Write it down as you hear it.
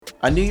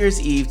On New Year's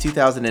Eve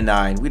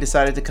 2009, we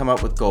decided to come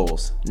up with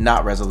goals,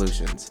 not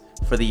resolutions,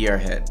 for the year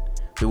ahead.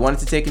 We wanted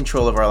to take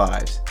control of our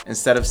lives,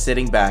 instead of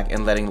sitting back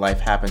and letting life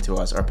happen to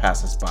us or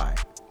pass us by.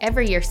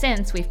 Every year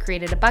since, we've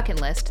created a bucket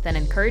list that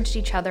encouraged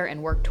each other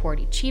and worked toward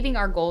achieving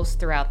our goals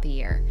throughout the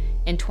year.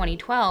 In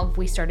 2012,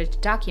 we started to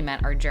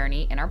document our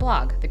journey in our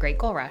blog, The Great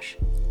Goal Rush.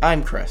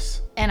 I'm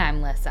Chris. And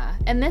I'm Lissa,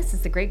 and this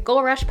is The Great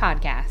Goal Rush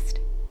podcast.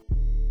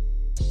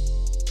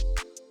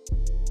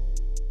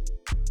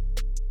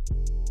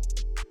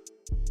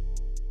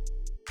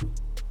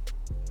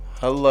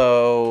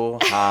 Hello.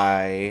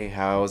 Hi.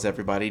 How's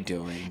everybody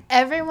doing?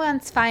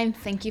 Everyone's fine.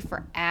 Thank you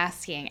for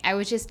asking. I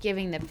was just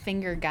giving the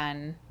finger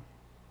gun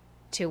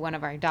to one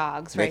of our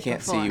dogs right They can't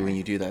before. see you when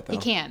you do that, though. He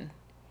can.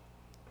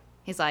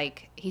 He's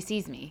like, he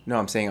sees me. No,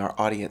 I'm saying our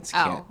audience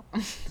can't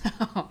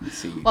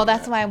see you. Well,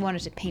 that's why I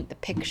wanted to paint the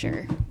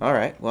picture. All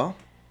right. Well,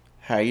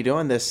 how are you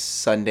doing this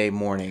Sunday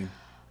morning?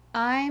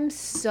 I'm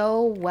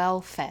so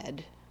well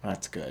fed.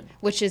 That's good.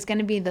 Which is going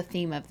to be the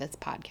theme of this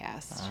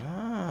podcast.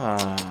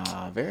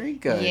 Ah, very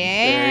good.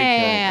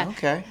 Yeah. Very good.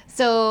 Okay.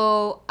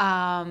 So,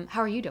 how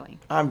are you doing?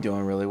 I'm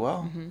doing really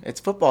well. Mm-hmm. It's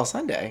football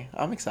Sunday.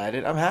 I'm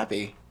excited. I'm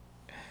happy.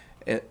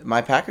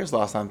 My Packers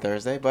lost on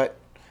Thursday, but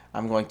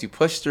I'm going to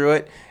push through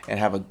it and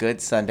have a good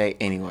Sunday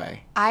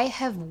anyway. I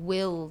have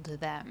willed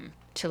them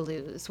to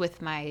lose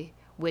with my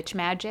witch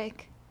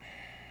magic.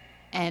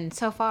 And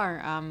so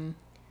far,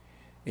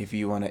 If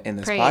you want to end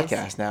this praise.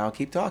 podcast now,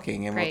 keep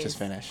talking and Praise. we'll just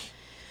finish.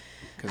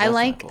 'Cause I that's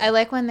like not cool. I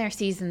like when their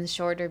season's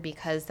shorter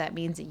because that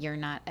means that you're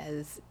not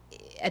as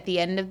at the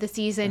end of the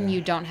season you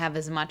don't have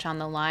as much on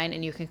the line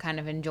and you can kind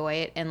of enjoy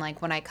it. And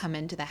like when I come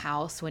into the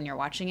house when you're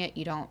watching it,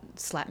 you don't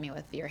slap me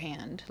with your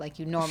hand like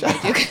you normally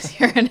do because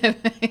you're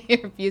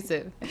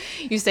abusive.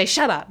 You say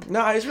shut up.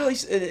 No, it's really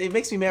it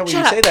makes me mad when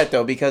Shut you up. say that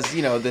though, because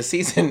you know the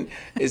season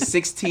is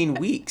 16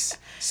 weeks,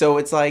 so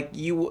it's like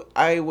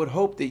I would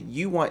hope that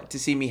you want to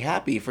see me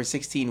happy for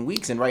 16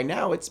 weeks, and right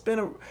now it's been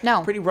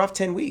a pretty rough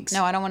 10 weeks.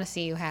 No, I don't want to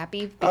see you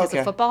happy because Okay.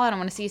 of football. I don't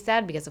want to see you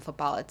sad because of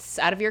football. It's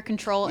out of your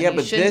control. And Yeah, you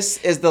but shouldn't- this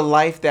is the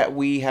life that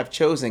we have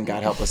chosen.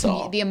 God help us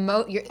all.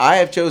 you're, I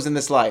have chosen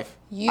this life.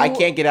 You- I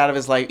can't get out of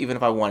his life even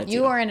if I wanted to.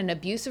 You are in an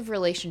abusive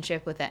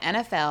relationship with the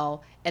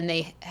NFL, and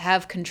they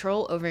have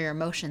control over your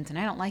emotions, and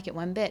I don't like it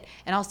one bit.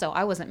 And also,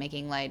 I wasn't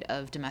making light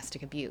of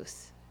domestic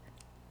abuse.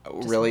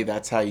 Really,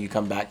 that's how you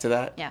come back to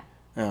that? Yeah.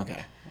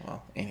 Okay.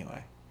 Well,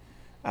 anyway.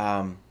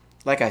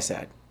 Like I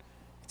said,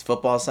 it's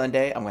football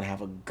Sunday. I'm going to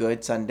have a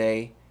good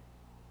Sunday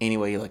any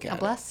way you look at A it.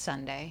 blessed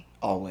Sunday.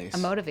 Always. A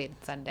motivated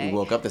Sunday. We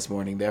woke up this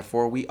morning,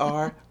 therefore we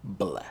are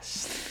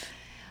blessed.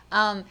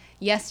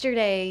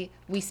 Yesterday,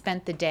 we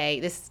spent the day.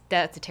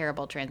 That's a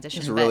terrible transition.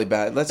 It's really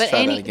bad. Let's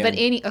try that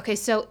again. Okay,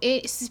 so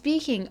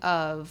speaking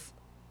of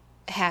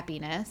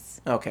happiness,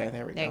 Okay,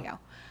 there we there go.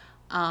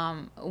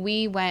 you go.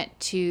 We went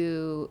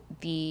to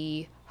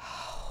the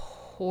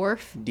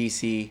Wharf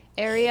DC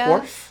area.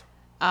 Wharf?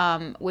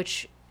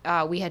 Which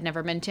we had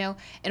never been to.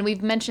 And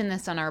we've mentioned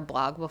this on our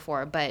blog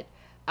before, but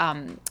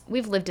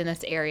we've lived in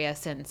this area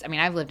since,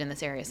 I've lived in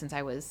this area since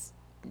I was,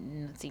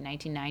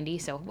 1990,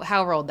 so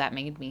however old that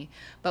made me.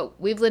 But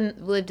we've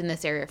lived in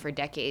this area for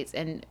decades,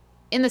 and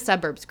in the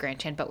suburbs,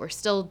 granted, but we're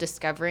still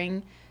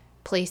discovering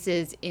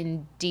places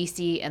in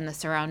DC and the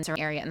surrounding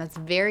area, and that's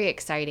very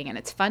exciting, and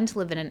it's fun to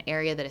live in an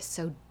area that is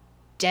so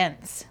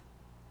dense.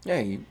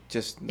 Yeah,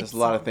 there's a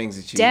lot of things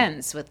that you...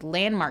 Dense with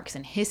landmarks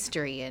and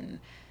history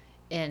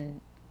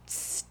and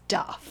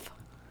stuff.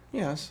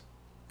 Yes.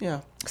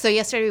 Yeah. So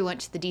yesterday we went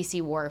to the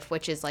DC Wharf,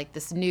 which is like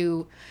this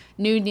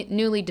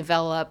newly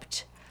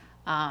developed.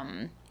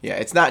 Yeah,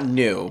 it's not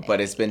new,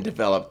 but it's been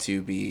developed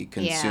to be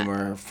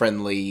consumer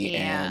friendly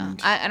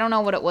and... I don't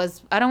know what it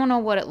was. I don't know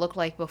what it looked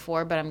like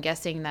before, but I'm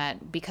guessing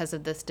that because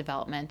of this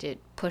development, it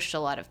pushed a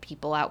lot of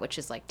people out, which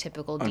is like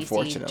typical DC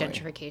Unfortunately.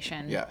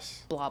 gentrification.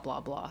 Yes. Blah,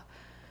 blah, blah.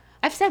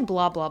 I've said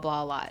blah, blah,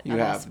 blah a lot. You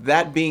have.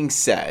 That being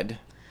said,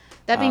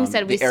 we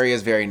the area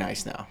is very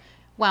nice now.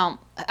 Well,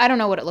 I don't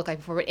know what it looked like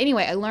before, but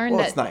anyway, I learned Well,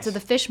 that it's nice. so the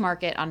fish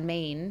market on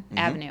Main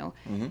Avenue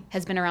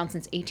has been around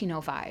since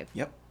 1805.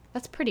 Yep.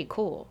 That's pretty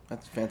cool.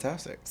 That's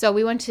fantastic. So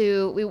we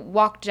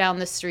walked down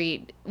the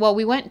street. Well,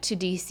 we went to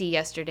DC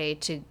yesterday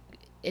to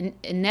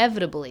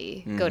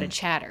inevitably go to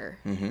Chatter,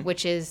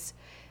 which is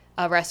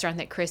a restaurant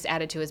that Chris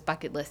added to his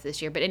bucket list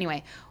this year. But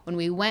anyway,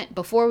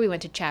 before we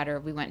went to Chatter,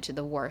 we went to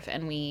the Wharf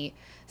and we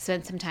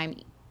spent some time,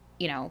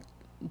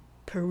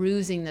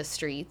 perusing the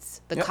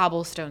streets, the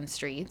cobblestone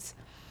streets.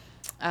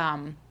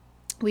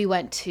 We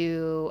went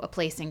to a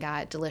place and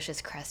got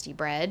delicious crusty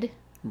bread.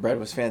 Bread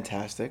was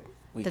fantastic.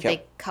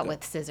 They cut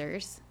with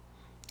scissors.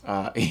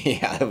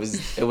 Yeah,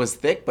 it was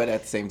thick, but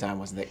at the same time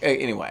wasn't thick.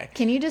 Anyway,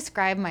 Can you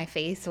describe my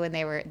face when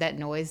they were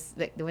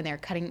when they were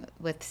cutting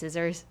with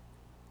scissors,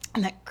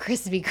 and that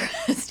crispy,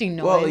 crusty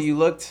noise? well, you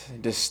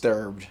looked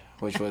disturbed,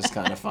 which was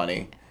kind of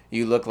funny.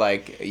 You looked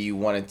like you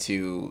wanted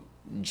to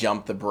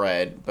jump the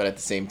bread, but at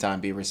the same time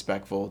be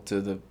respectful to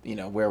the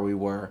where we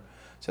were.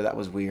 So that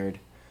was weird.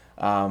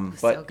 But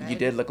so good. you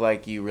did look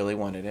like you really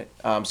wanted it.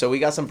 So we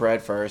got some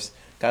bread first.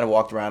 Kind of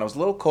walked around. It was a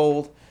little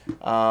cold,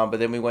 but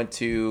then we went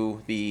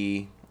to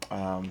the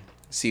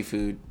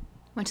seafood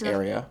Went to the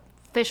area.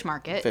 fish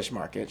market. Fish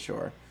market,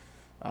 sure.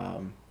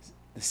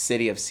 The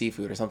city of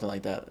seafood or something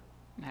like that.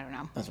 I don't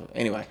know.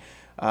 Anyway,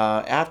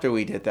 after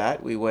we did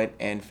that, we went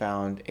and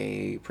found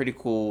a pretty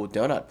cool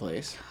donut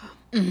place.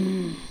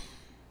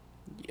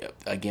 Yep.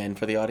 Again,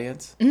 for the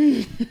audience.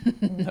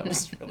 That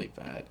was really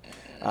bad.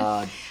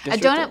 A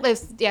donut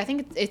place. Yeah, I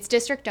think it's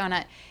District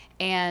Donut,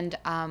 and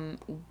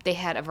they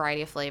had a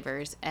variety of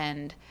flavors.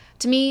 And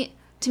to me,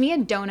 a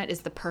donut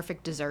is the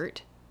perfect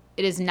dessert.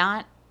 It is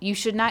not. You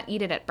should not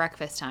eat it at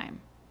breakfast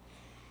time.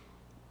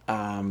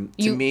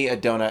 To me, a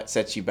donut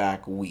sets you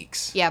back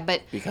weeks. Yeah,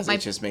 but because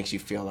it just makes you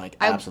feel like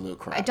absolute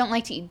crap. I don't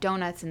like to eat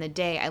donuts in the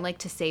day. I like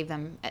to save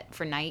them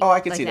for night. Oh,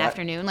 I can see the that.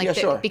 Afternoon,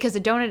 Sure. Because a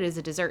donut is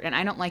a dessert, and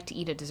I don't like to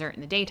eat a dessert in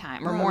the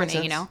daytime or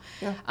morning. You know.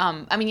 Yeah.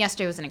 I mean,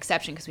 yesterday was an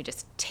exception because we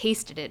just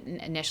tasted it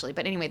initially.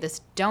 But anyway,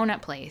 this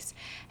donut place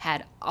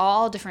had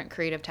all different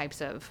creative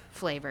types of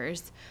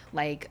flavors,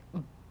 like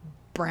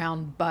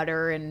brown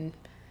butter and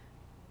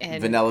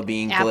vanilla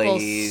bean apple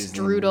glaze,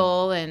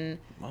 strudel, and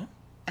what?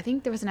 I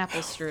think there was an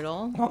apple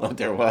strudel. I don't know if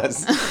there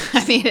was.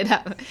 I made it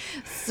up.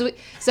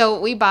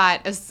 So we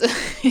bought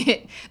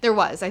there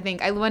was. I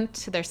think I went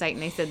to their site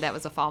and they said that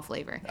was a fall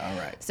flavor. All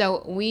right.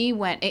 So we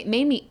went. It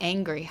made me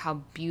angry how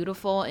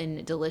beautiful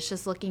and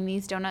delicious looking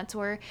these donuts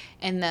were.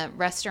 And the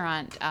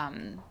restaurant,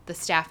 the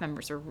staff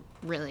members were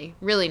really,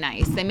 really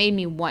nice. They made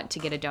me want to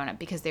get a donut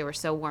because they were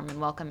so warm and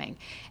welcoming.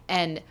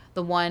 And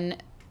the one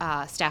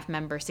staff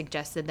member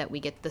suggested that we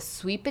get the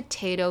sweet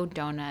potato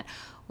donut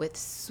with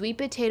sweet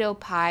potato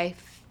pie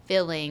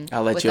filling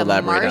I'll let with you a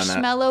elaborate on that.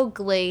 marshmallow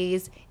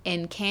glaze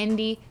and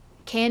candied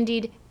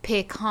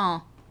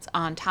pecans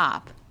on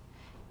top.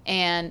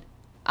 And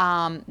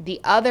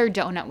the other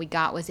donut we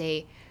got was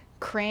a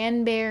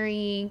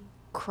cranberry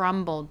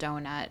crumble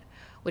donut,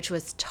 which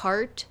was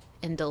tart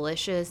and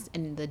delicious,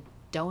 and the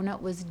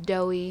donut was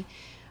doughy.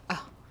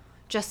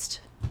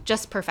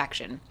 Just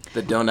perfection.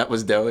 The donut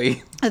was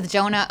doughy. The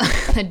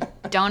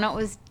donut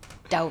was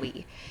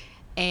doughy.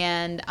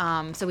 And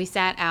so we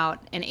sat out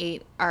and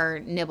ate our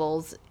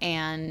nibbles,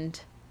 and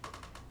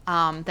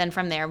then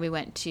from there we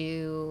went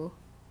to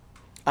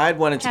I had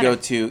wanted to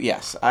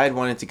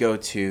go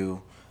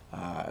to,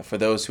 for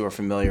those who are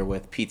familiar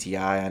with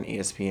PTI on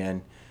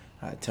ESPN,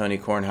 Tony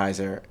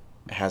Kornheiser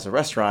has a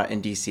restaurant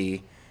in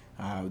D.C.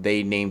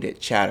 They named it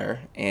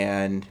Chatter,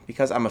 and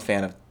because I'm a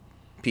fan of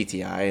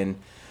PTI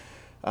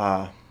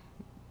and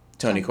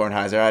Tony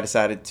Kornheiser, I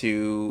decided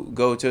to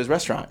go to his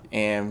restaurant.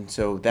 And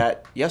so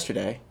that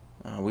yesterday,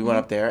 we went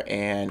up there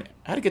and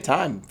had a good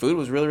time. Food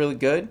was really, really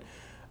good.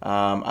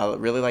 I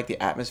really liked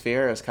the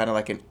atmosphere. It was kind of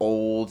like an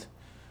old,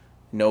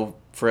 no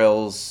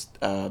frills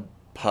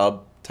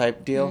pub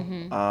type deal.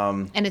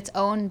 and it's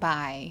owned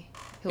by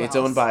who It's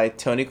else? owned by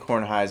Tony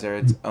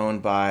Kornheiser. It's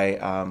owned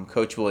by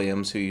Coach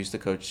Williams, who used to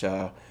coach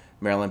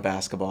Maryland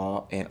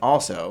basketball, and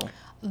also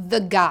the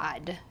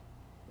God,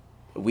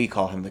 we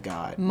call him the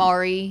God.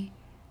 Maury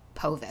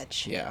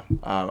Povich. Yeah.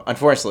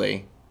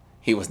 Unfortunately,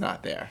 he was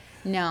not there.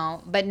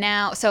 No, but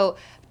now, so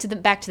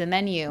back to the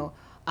menu.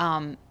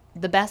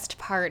 The best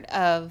part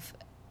of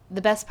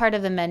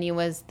the menu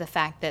was the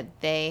fact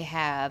that they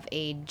have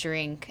a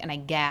drink, and I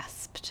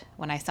gasped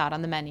when I saw it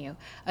on the menu.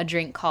 A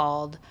drink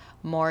called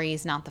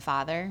Maury's Not the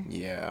Father.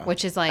 Yeah.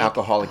 Which is like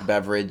alcoholic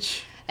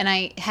beverage. And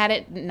I had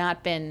it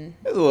not been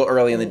It was a little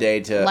early in the day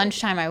to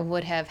lunchtime, I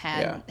would have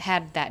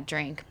had that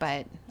drink,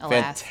 but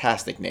alas.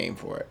 fantastic name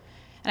for it.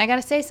 And I got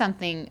to say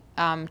something,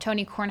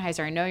 Tony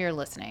Kornheiser, I know you're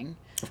listening.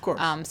 Of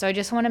course. So I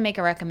just want to make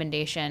a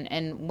recommendation.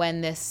 And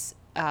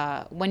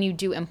when you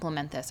do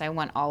implement this, I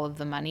want all of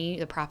the money,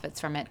 the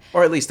profits from it.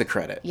 Or at least the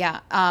credit.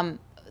 Yeah.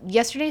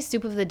 Yesterday's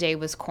soup of the day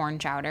was corn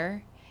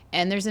chowder.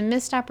 And there's a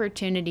missed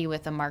opportunity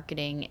with the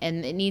marketing.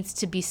 And it needs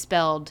to be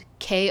spelled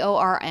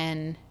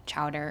Korn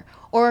chowder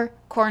or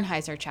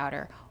Kornheiser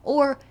chowder.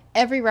 Or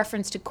every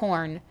reference to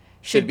corn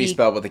should be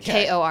spelled with a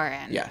K.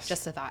 Korn. Yes.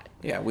 Just a thought.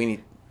 Yeah, we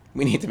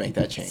need to make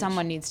that change.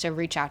 Someone needs to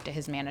reach out to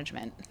his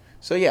management.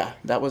 So yeah,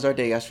 that was our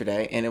day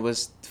yesterday, and it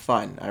was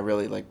fun. I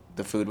really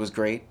the food was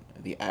great.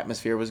 The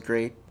atmosphere was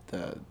great.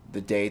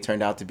 The day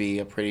turned out to be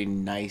a pretty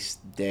nice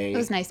day. It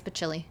was nice but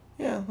chilly.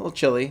 Yeah, a little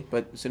chilly,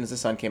 but as soon as the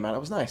sun came out, it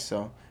was nice.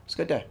 So it was a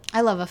good day.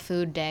 I love a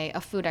food day, a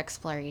food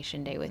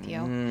exploration day with you.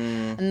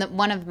 And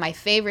one of my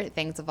favorite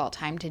things of all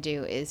time to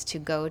do is to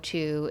go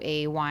to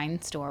a wine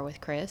store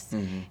with Chris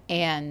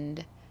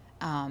and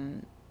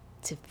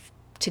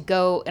to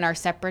go in our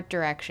separate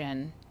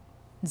directions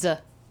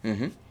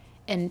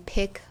and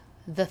pick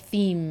the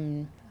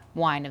theme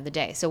wine of the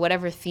day. So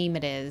whatever theme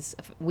it is,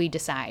 we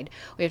decide.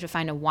 We have to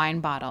find a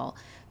wine bottle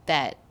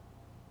that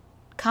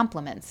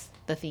complements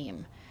the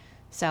theme.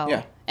 So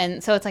Yeah.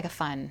 and so it's like a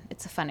fun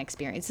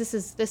experience. This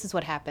is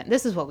what happened.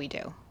 This is what we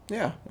do.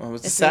 Yeah, well,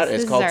 it's This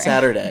it's is called our-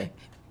 Saturday.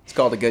 It's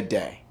called a good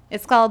day.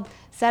 It's called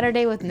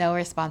Saturday with no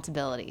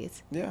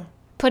responsibilities. Yeah.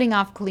 Putting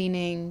off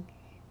cleaning,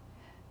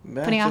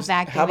 Putting off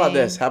How about vacuuming.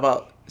 this? How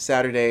about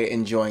Saturday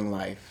enjoying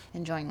life?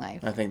 enjoying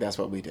life. I think that's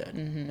what we did,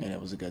 and it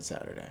was a good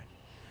Saturday.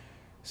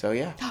 So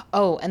yeah.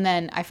 Oh, and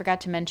then I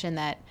forgot to mention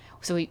that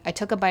So I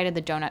took a bite of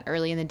the donut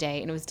early in the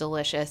day, and it was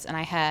delicious. And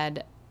I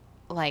had,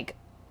 like,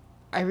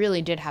 I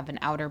really did have an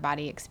outer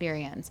body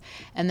experience.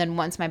 And then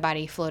once my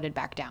body floated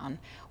back down,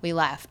 we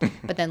left.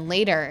 But then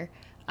later,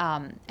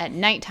 at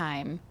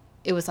nighttime,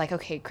 it was like,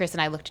 okay, Chris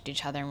and I looked at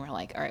each other and we're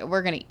like, all right,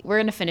 we're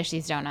gonna finish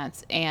these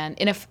donuts. And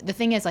if the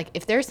thing is, like,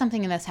 if there's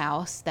something in this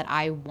house that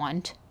I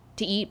want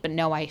to eat, but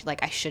no, I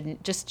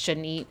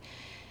shouldn't eat,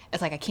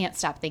 it's like I can't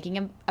stop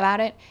thinking about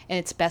it, and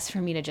it's best for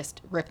me to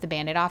just rip the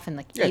Band-Aid off and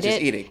eat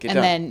it, and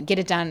then get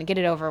it done, get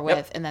it over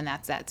with, and then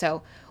that's that.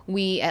 So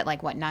we at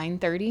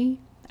 9:30.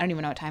 I don't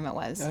even know what time it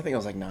was. I think it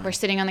was 9. We're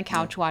sitting on the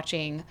couch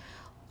watching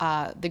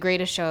the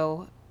greatest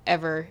show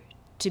ever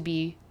to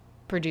be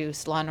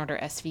produced, Law and Order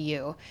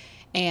SVU,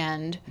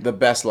 and the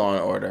best Law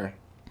and Order.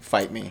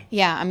 Fight me.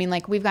 Yeah, I mean,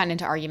 we've gotten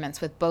into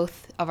arguments with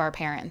both of our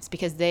parents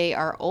because they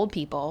are old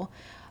people.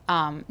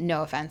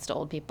 No offense to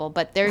old people,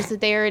 but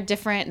they have a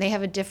different.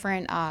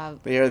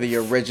 They are the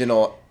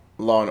original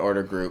Law and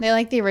Order group. They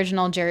like the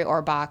original Jerry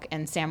Orbach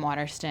and Sam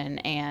Waterston,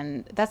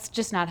 and that's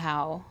just not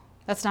how.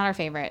 That's not our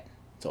favorite.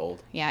 It's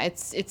old. Yeah,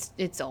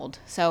 it's old.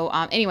 So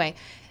anyway,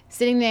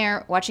 sitting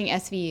there watching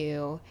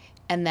SVU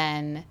and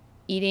then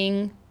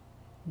eating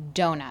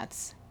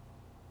donuts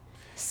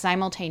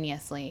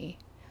simultaneously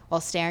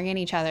while staring in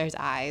each other's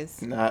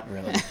eyes. Not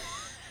really.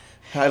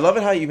 I love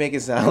it how you make it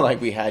sound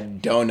like we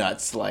had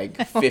donuts,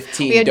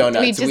 15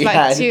 donuts. We just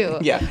had 2.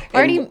 Yeah.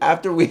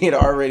 After we had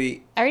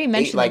already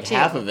mentioned ate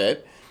half of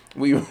it,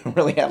 we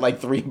really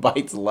had 3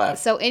 bites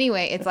left. So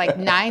anyway, it's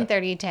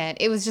 9:30, 10.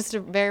 It was just a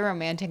very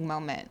romantic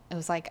moment. It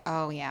was like,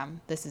 oh yeah,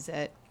 this is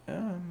it.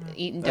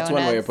 Eating donuts. That's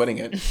one way of putting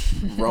it.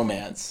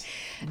 Romance.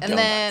 And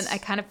then I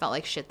kind of felt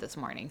like shit this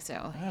morning,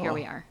 so here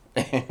we are.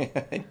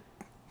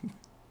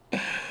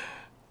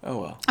 Oh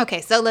well. Okay,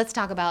 so let's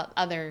talk about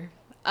other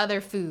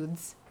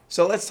foods.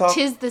 So let's talk.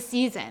 'Tis the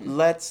season.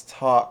 Let's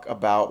talk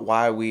about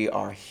why we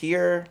are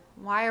here.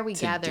 Why are we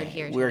gathered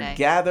here today? We're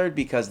gathered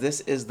because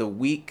this is the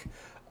week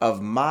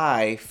of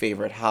my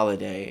favorite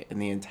holiday in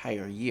the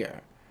entire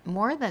year.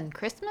 More than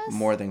Christmas?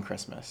 More than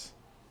Christmas.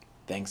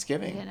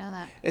 Thanksgiving. I didn't know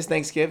that. It's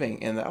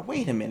Thanksgiving. And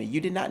wait a minute,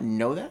 you did not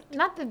know that?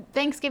 Not that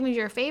Thanksgiving's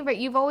your favorite.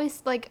 You've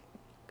always,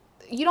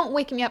 you don't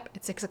wake me up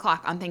at 6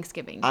 o'clock on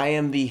Thanksgiving. I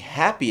am the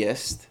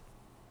happiest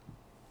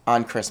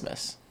on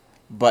Christmas.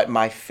 But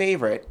my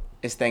favorite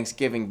is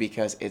Thanksgiving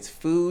because it's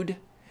food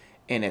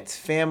and it's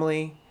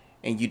family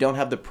and you don't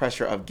have the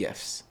pressure of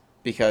gifts.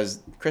 Because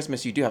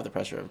Christmas, you do have the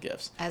pressure of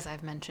gifts. As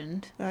I've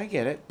mentioned. I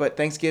get it. But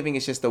Thanksgiving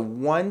is just the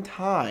one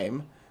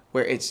time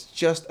where it's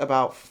just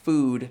about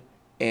food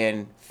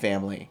and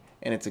family.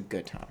 And it's a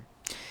good time.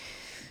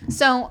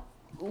 So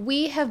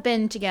we have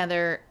been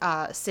together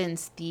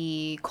since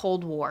the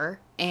Cold War.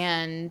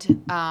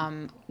 And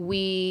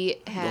we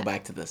had... Go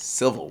back to the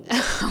Civil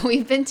War.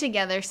 We've been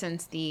together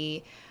since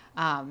the...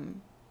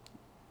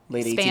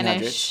 late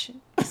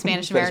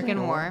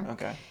Spanish-American War.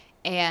 Okay.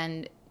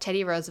 And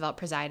Teddy Roosevelt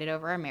presided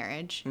over our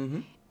marriage.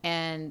 Mm-hmm.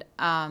 And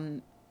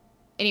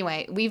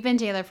anyway, we've been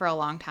together for a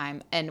long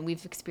time, and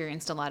we've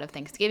experienced a lot of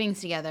Thanksgivings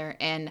together.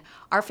 And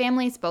our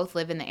families both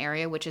live in the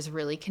area, which is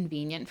really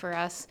convenient for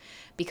us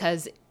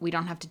because we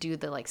don't have to do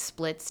the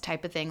splits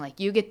type of thing.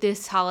 You get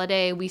this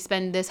holiday, we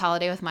spend this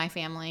holiday with my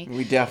family.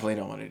 We definitely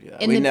don't want to do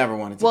that. We never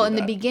wanted to do that. Well, in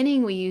the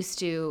beginning, we used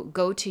to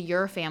go to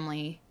your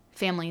family's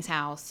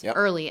house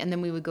early, and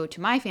then we would go to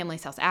my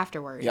family's house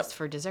afterwards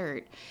for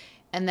dessert.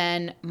 And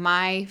then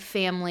my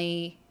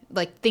family,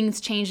 things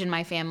changed in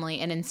my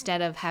family, and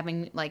instead of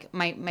having,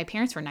 my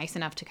parents were nice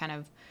enough to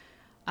kind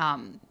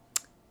of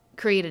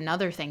create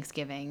another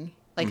Thanksgiving.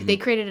 They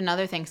created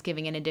another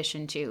Thanksgiving in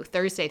addition to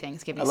Thursday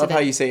Thanksgiving. I love how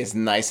you say it's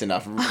nice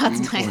enough.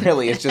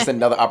 Really, it's just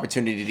another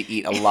opportunity to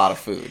eat a lot of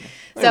food.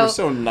 They were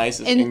so nice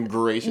and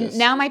gracious.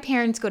 Now my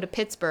parents go to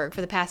Pittsburgh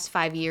for the past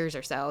 5 years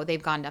or so.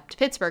 They've gone up to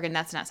Pittsburgh, and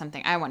that's not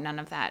something I want. None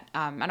of that.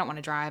 I don't want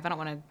to drive. I don't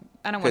want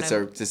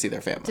to see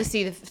their family. To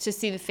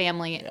see the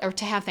family or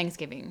to have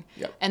Thanksgiving.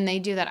 Yep. And they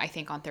do that, I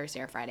think, on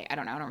Thursday or Friday. I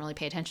don't know. I don't really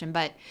pay attention,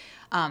 but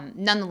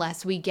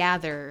nonetheless, we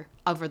gather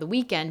over the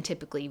weekend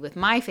typically with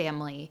my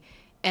family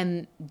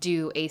and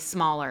do a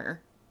smaller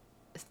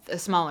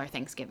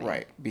Thanksgiving.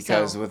 Right.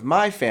 Because with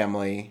my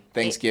family,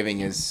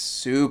 Thanksgiving is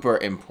super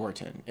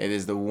important. It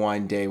is the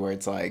one day where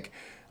it's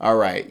all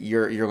right,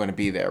 you're going to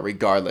be there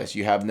regardless.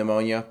 You have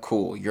pneumonia?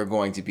 Cool. You're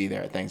going to be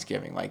there at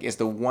Thanksgiving. It's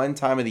the one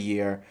time of the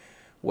year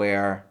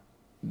where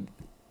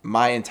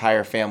my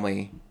entire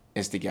family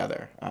is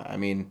together.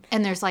 And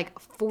there's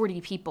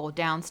 40 people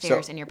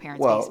downstairs in your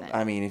parents' basement.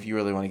 Well, if you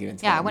really want to get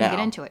into I want to get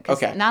into it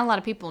because not a lot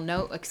of people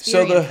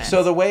experience this.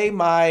 So the way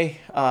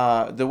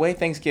the way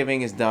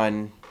Thanksgiving is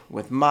done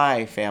with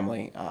my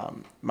family,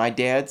 my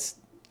dad's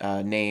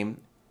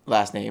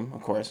last name,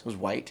 of course, was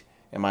White,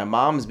 and my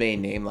mom's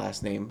maiden name,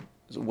 last name,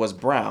 was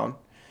Brown,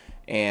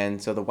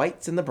 and so the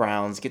Whites and the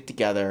Browns get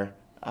together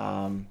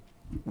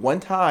one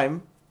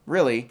time,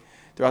 really,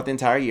 throughout the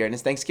entire year, and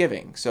it's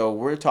Thanksgiving. So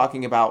we're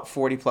talking about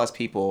 40 plus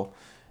people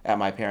at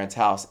my parents'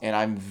 house, and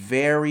I'm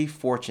very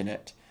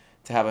fortunate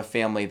to have a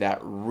family that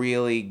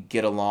really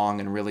get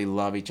along and really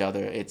love each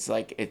other. It's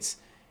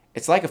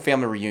it's like a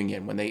family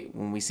reunion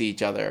when we see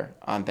each other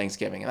on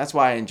Thanksgiving. And that's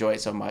why I enjoy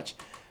it so much.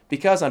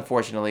 Because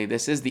unfortunately,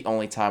 this is the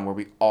only time where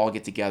we all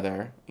get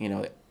together. You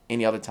know,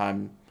 any other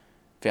time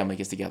family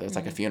gets together, it's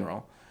like a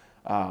funeral.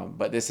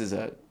 But this is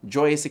a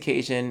joyous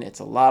occasion. It's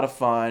a lot of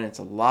fun. It's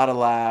a lot of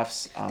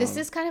laughs. This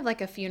is kind of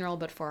like a funeral,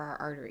 but for our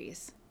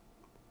arteries.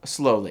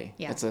 Slowly.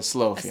 Yeah. It's a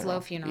slow funeral. A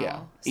slow funeral. Yeah.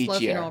 Slow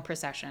Each year. funeral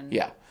procession.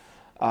 Yeah.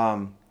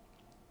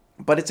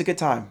 But it's a good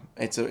time.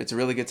 It's a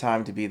really good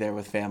time to be there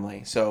with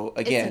family. So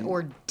again, it's an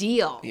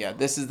ordeal. Yeah,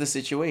 this is the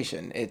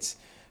situation. It's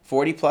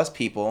 40 plus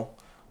people.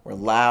 We're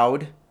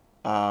loud.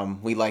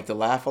 We like to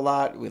laugh a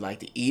lot. We like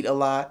to eat a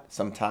lot.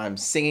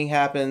 Sometimes singing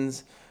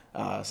happens.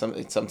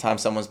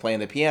 Sometimes someone's playing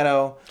the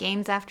piano.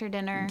 Games after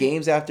dinner.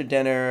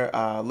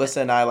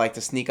 Lissa and I like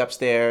to sneak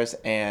upstairs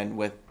and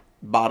with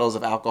bottles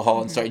of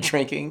alcohol and start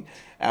drinking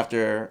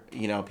after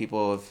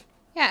people have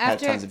had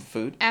tons of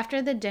food.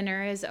 After the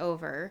dinner is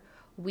over,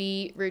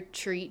 we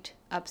retreat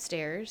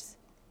upstairs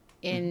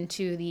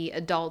into the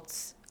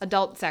adult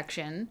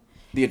section.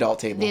 The adult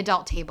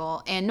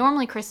table. And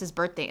normally Chris's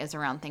birthday is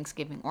around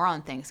Thanksgiving or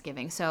on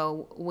Thanksgiving.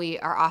 So we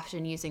are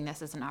often using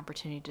this as an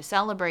opportunity to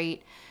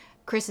celebrate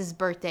Chris's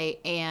birthday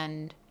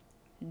and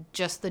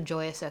just the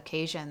joyous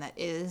occasion that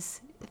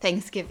is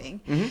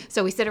Thanksgiving. Mm-hmm.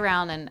 So we sit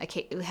around and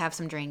have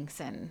some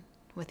drinks and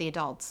with the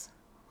adults,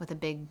 with the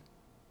big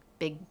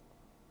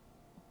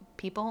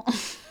people.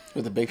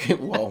 With the big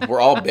people. Well,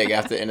 we're all big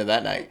after the end of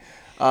that night.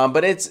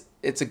 But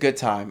it's a good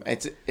time.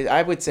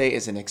 I would say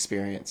it's an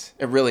experience.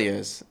 It really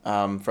is.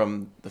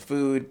 From the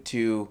food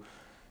to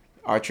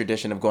our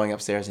tradition of going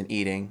upstairs and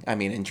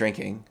and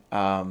drinking.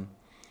 And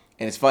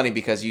it's funny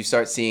because you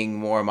start seeing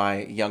more of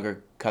my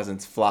younger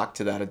cousins flock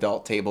to that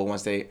adult table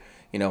once they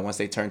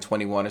turn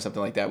 21 or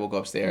something like that. We'll go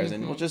upstairs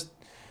and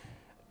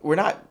we're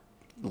not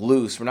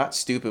loose. We're not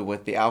stupid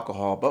with the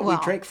alcohol, but we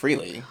drink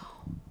freely.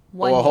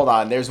 Hold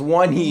on. There's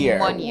one year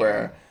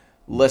where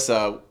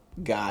Lissa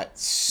got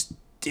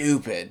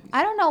stupid.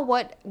 I don't know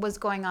what was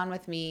going on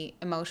with me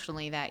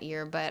emotionally that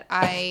year, but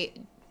I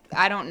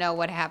don't know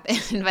what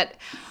happened, but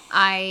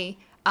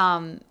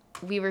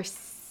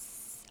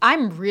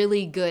I'm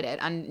really good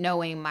at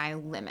knowing my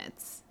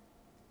limits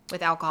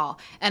with alcohol,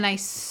 and I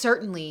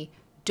certainly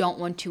don't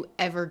want to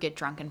ever get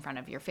drunk in front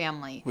of your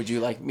family. Would you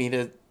like me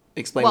to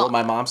explain what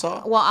my mom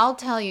saw? Well, I'll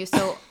tell you.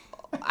 So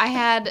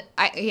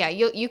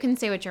you can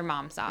say what your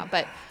mom saw,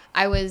 but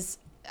I was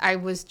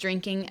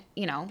drinking,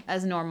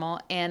 as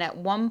normal, and at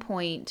one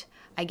point,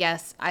 I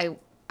guess I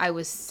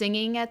was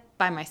singing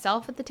by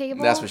myself at the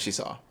table. That's what she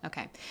saw.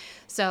 Okay.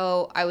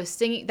 So I was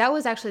singing. That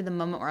was actually the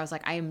moment where I was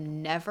like, I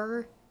am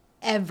never,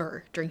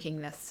 ever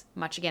drinking this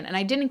much again. And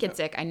I didn't get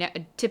sick.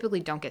 I typically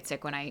don't get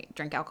sick when I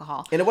drink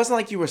alcohol. And it wasn't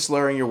like you were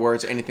slurring your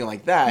words or anything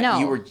like that. No.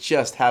 You were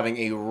just having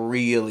a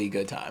really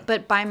good time.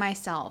 But by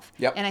myself.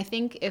 Yep. And I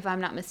think, if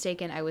I'm not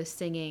mistaken, I was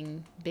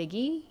singing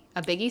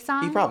a Biggie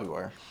song. You probably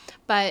were.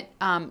 But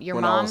your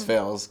when mom... all else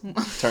fails,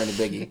 turn to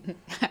Biggie.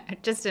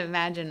 Just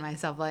imagine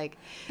myself like...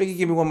 Biggie,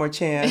 give me one more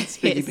chance.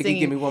 Biggie,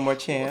 give me one more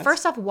chance.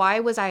 First off, why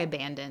was I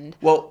abandoned?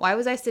 Well, why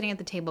was I sitting at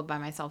the table by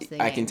myself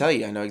singing? I can tell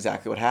you, I know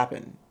exactly what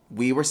happened.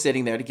 We were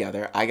sitting there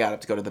together. I got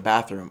up to go to the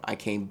bathroom. I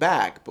came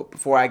back. But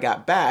before I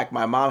got back,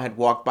 my mom had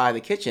walked by the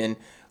kitchen,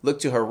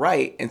 looked to her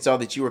right, and saw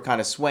that you were kind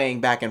of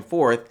swaying back and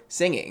forth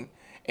singing.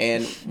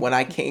 And when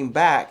I came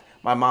back,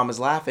 my mom was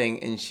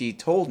laughing, and she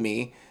told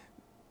me...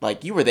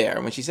 Like, you were there.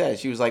 And when she said,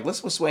 she was like,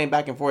 Lissa was swaying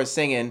back and forth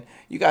singing.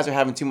 You guys are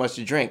having too much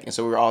to drink. And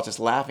so we were all just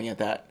laughing at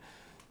that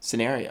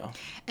scenario.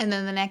 And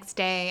then the next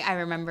day, I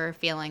remember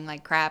feeling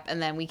like crap. And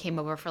then we came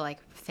over for, like,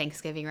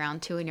 Thanksgiving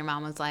round 2. And your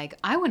mom was like,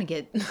 I want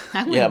to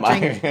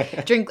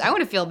drink. I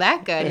want to feel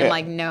that good. And I'm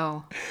like,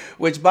 no.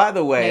 Which, by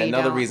the way,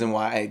 another reason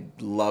why I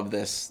love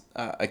this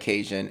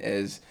occasion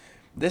is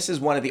this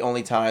is one of the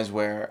only times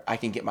where I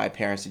can get my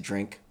parents to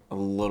drink a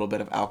little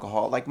bit of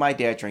alcohol. Like, my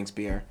dad drinks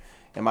beer.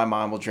 And my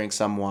mom will drink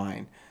some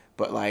wine.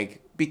 But,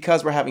 like,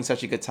 because we're having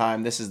such a good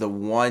time, this is the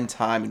one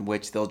time in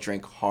which they'll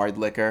drink hard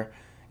liquor.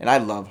 And I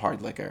love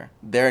hard liquor.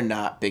 They're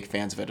not big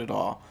fans of it at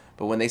all.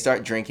 But when they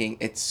start drinking,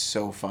 it's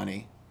so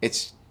funny.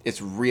 It's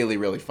really,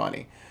 really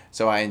funny.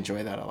 So I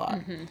enjoy that a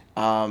lot.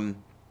 Mm-hmm.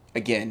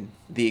 Again,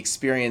 the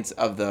experience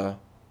of the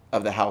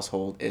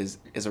household is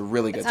a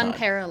really good time. It's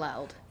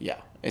unparalleled. Yeah,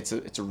 it's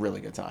a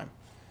really good time.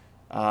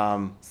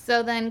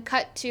 So then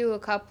cut to a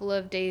couple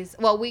of days.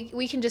 Well,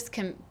 we can just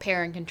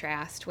compare and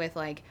contrast with,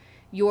 like,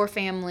 your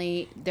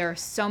family. There are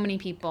so many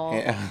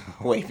people.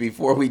 Wait,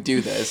 before we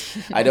do this,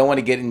 I don't want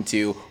to get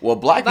into, well,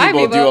 black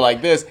people do it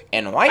like this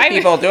and white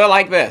people do it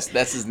like this.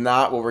 This is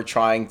not what we're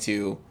trying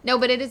to. No,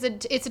 but it's a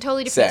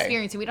totally different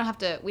experience. We don't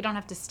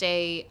have to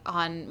stay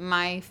on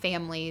my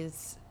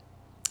family's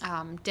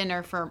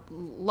dinner for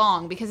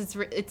long because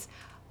it's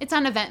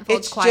uneventful.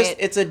 It's quiet.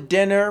 It's a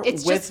dinner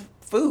with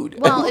food.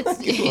 Well, it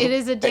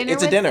is a dinner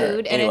with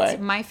food, and anyway.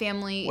 It's my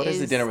family. What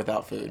is a dinner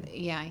without food?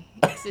 Yeah,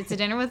 it's a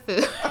dinner with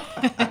food.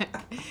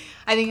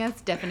 I think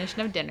that's the definition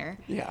of dinner.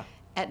 Yeah.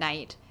 At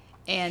night,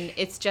 and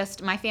it's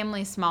just my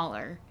family's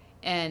smaller,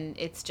 and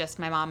it's just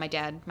my mom, my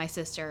dad, my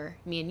sister,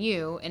 me, and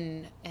you,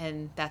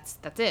 and that's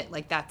it.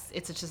 Like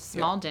it's just a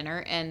small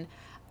dinner, and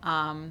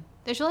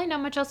there's really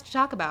not much else to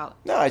talk about.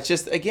 No, it's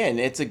just, again,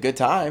 it's a good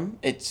time.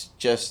 It's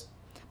just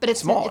But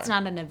it's smaller. It's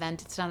not an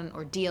event. It's not an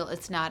ordeal.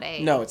 It's not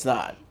a. No, it's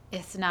not.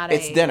 It's not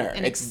It's dinner.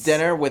 It's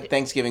dinner with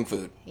Thanksgiving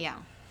food. Yeah.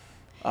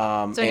 So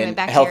anyway, and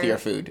back to healthier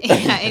food.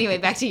 Yeah. Anyway,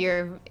 back to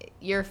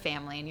your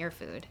family and your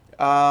food.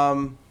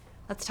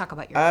 Let's talk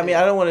about your food. I mean,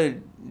 I don't want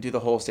to do the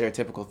whole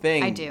stereotypical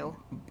thing. I do.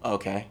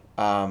 Okay.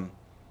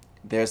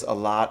 There's a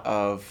lot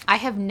of... I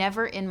have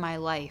never in my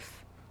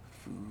life...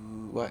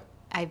 What?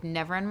 I've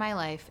never in my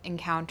life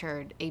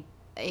encountered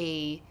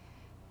an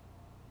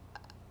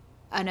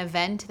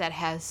event that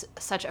has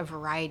such a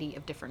variety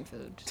of different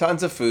foods.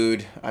 Tons of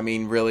food. I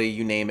mean, really,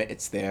 you name it,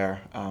 it's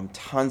there.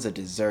 Tons of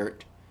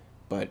dessert.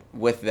 But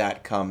with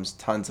that comes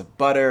tons of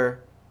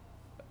butter,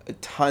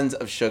 tons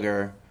of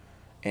sugar,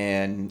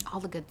 and...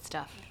 all the good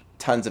stuff.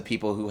 Tons of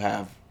people who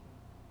have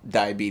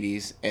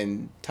diabetes,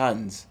 and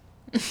tons.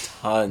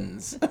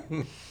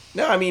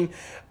 No, I mean,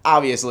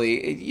 obviously,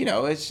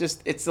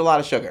 it's a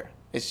lot of sugar.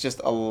 It's just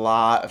a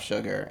lot of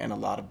sugar and a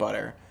lot of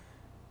butter.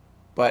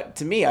 But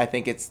to me, I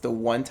think it's the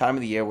one time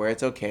of the year where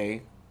it's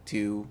okay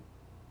to...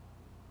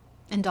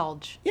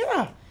 indulge.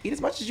 Yeah, eat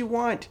as much as you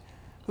want.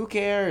 Who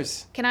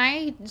cares? Can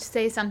I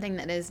say something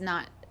that is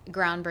not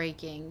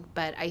groundbreaking,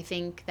 but I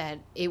think that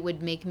it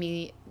would make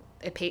me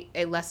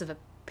a less of a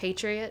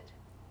patriot?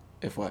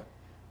 If what?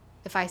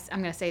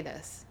 I'm going to say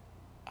this.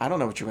 I don't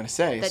know what you're going to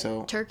say, that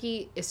so...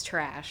 turkey is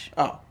trash.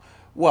 Oh,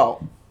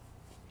 well,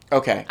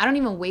 okay. I don't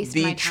even waste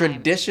my time. The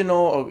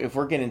traditional... if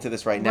we're getting into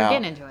this right now... We're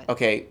getting into it.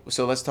 Okay,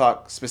 so let's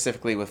talk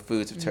specifically with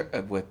foods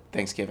with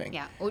Thanksgiving.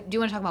 Yeah. Do you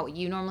want to talk about what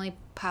you normally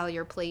pile on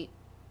your plate?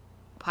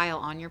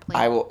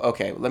 I will...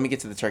 Okay, let me get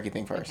to the turkey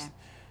thing first. Okay.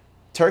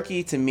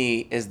 Turkey, to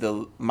me, is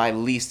my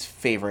least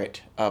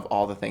favorite of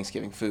all the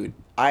Thanksgiving food.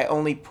 I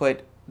only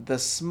put the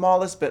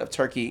smallest bit of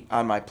turkey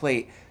on my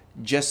plate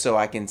just so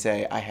I can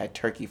say I had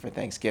turkey for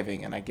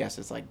Thanksgiving, and I guess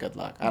it's like good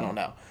luck. I don't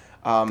know.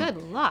 Good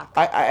luck.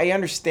 I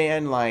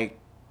understand, like,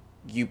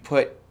 you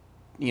put,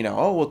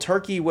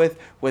 turkey with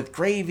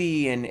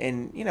gravy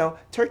and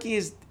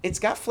turkey it's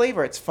got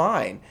flavor. It's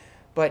fine.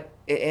 And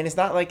it's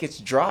not like it's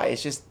dry.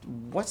 It's just,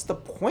 what's the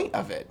point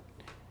of it?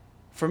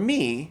 For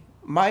me,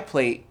 my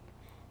plate,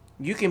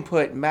 you can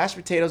put mashed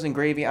potatoes and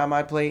gravy on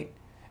my plate,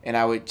 and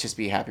I would just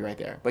be happy right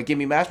there. But give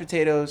me mashed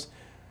potatoes,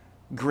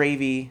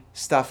 gravy,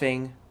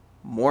 stuffing,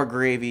 more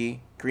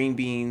gravy, green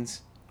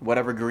beans,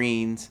 whatever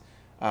greens.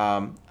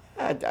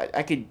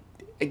 I could,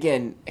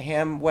 again,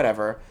 ham,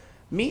 whatever.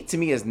 Meat to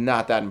me is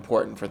not that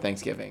important for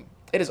Thanksgiving.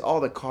 It is all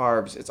the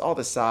carbs, it's all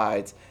the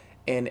sides,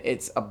 and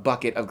it's a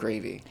bucket of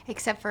gravy.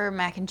 Except for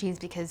mac and cheese,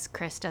 because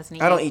Chris doesn't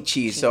eat I don't eat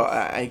cheese, so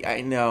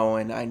I know,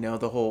 and I know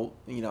the whole,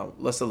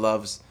 Lissa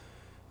loves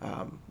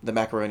the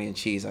macaroni and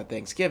cheese on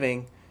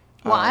Thanksgiving.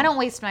 Well, I don't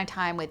waste my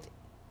time with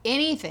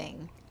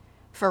anything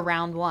for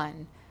round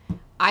one.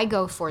 I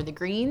go for the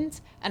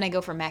greens, and I go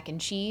for mac and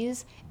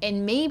cheese,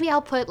 and maybe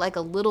I'll put like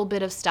a little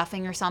bit of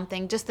stuffing or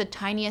something, just the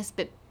tiniest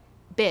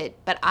bit,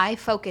 but I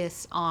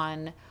focus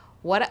on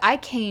what I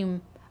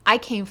came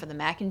for the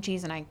mac and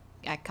cheese, and I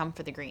come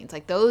for the greens.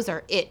 Like, those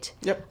are it.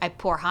 Yep. I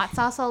pour hot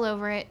sauce all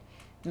over it,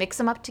 mix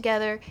them up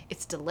together.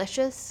 It's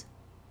delicious.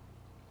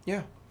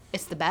 Yeah.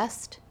 It's the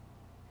best.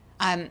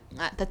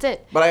 That's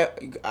it. But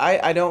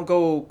I don't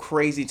go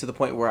crazy to the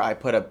point where I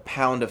put a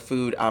pound of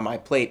food on my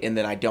plate and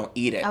then I don't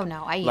eat it. Oh,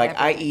 no, I eat like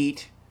everything.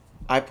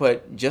 I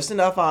put just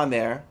enough on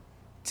there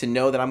to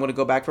know that I'm going to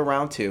go back for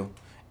round 2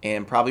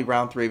 and probably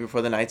round 3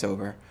 before the night's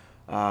over.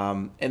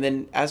 And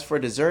then as for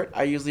dessert,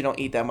 I usually don't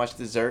eat that much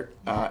dessert,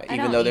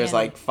 even though there's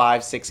like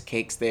 5-6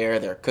 cakes there.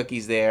 There are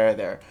cookies there.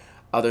 There are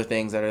other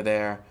things that are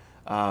there.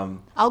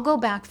 I'll go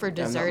back for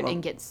dessert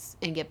and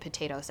get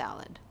potato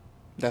salad.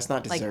 That's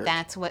not dessert.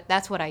 Like,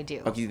 that's what I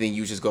do. Okay, then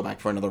you just go back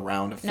for another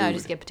round of food. No, I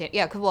just get potato.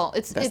 Yeah,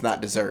 it's not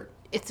dessert.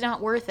 It's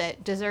not worth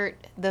it.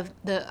 Dessert,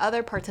 the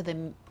other parts of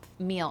the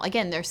meal.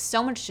 Again, there's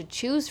so much to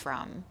choose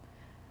from.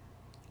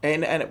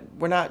 And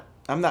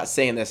I'm not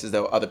saying this as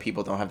though other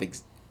people don't have the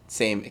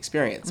same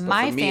experience. But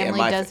my for me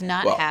family does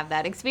not have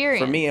that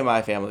experience. For me and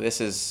my family,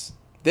 this is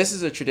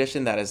a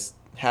tradition that has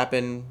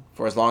happened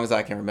for as long as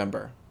I can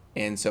remember,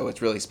 and so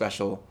it's really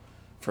special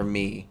for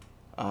me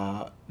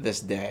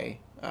this day.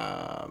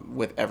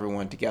 With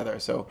everyone together.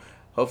 So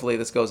hopefully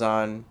this goes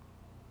on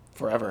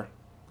forever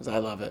because I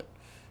love it.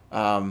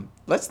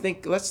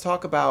 Let's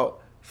talk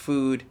about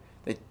food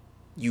that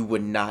you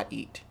would not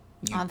eat.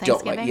 You on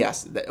Thanksgiving? Don't like.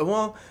 Yes.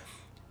 Well,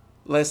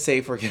 let's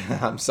say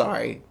I'm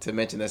sorry to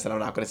mention this, and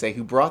I'm not going to say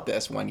who brought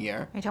this one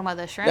year. Are you talking about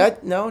the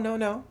shrimp?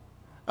 No.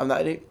 I'm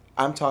not.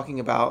 I'm talking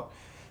about,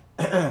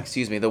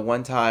 excuse me, the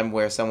one time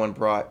where someone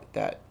brought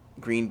that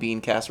green bean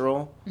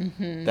casserole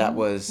that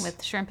was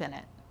with shrimp in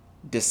it.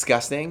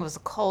 Disgusting. It was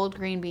a cold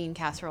green bean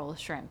casserole with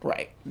shrimp.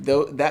 Right.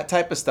 Though that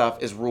type of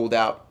stuff is ruled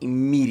out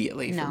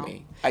immediately for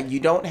me. You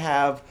don't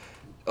have,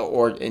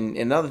 and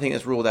another thing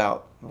that's ruled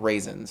out,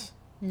 raisins.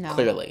 No.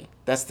 Clearly.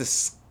 That's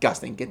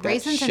disgusting. Get that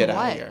raisins shit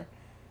out of here.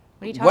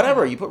 What are you talking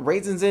Whatever. about? You put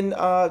raisins in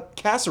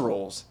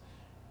casseroles.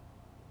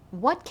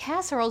 What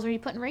casseroles are you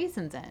putting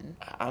raisins in?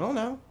 I don't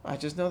know. I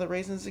just know that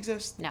raisins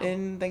exist No.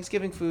 in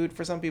Thanksgiving food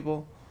for some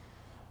people.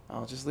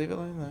 I'll just leave it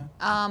like that.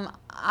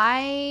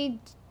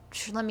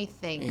 Let me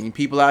think. And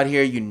people out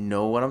here, you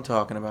know what I'm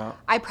talking about.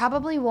 I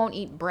probably won't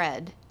eat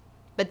bread,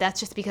 but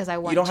that's just because I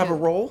want to. You don't have a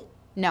roll?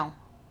 No.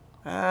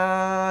 You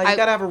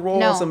gotta have a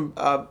roll no.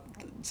 and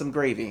some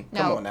gravy.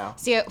 No. Come on now.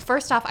 See,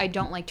 first off, I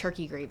don't like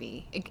turkey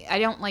gravy. I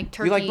don't like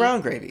turkey. You like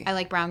brown gravy? I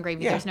like brown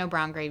gravy. Yeah. There's no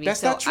brown gravy.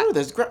 That's not true.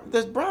 There's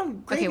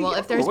brown gravy. Okay, well,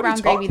 if there's brown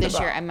gravy this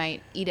year, I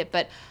might eat it,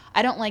 but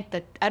I don't like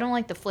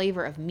the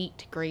flavor of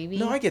meat gravy.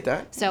 No, I get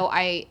that. So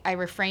I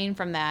refrain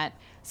from that.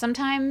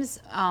 Sometimes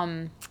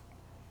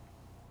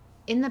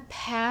in the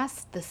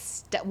past,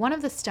 one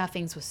of the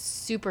stuffings was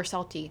super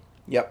salty.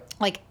 Yep.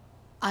 Like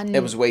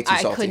it was way too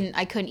salty.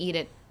 I couldn't eat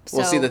it.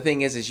 Well, see, the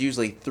thing is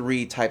usually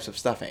 3 types of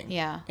stuffing.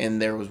 Yeah.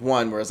 And there was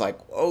one where it's like,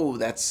 oh,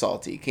 that's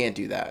salty. Can't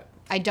do that.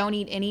 I don't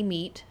eat any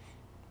meat,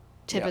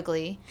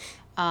 typically.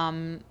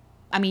 Yeah.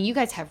 I mean, you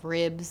guys have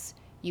ribs.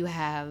 You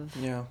have...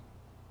 Yeah.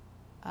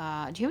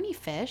 Do you have any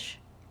fish?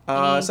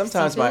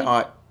 Sometimes my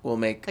aunt will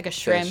make like a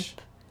shrimp. Fish.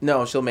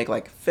 No, she'll make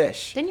like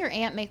fish. Didn't your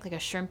aunt make like a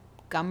shrimp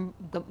gumbo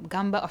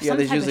or yeah,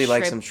 there's usually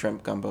like some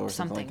shrimp gumbo or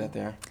something like that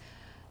there.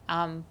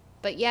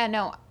 But yeah,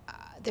 no,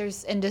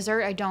 there's in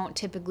dessert I don't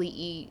typically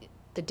eat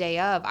the day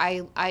of.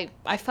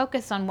 I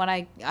focus on what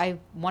I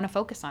want to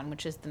focus on,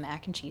 which is the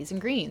mac and cheese and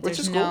greens. Which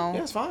is cool.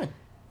 Yeah, it's fine.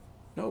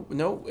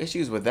 No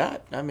issues with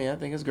that. I mean, I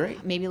think it's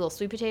great. Maybe a little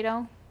sweet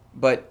potato.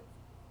 But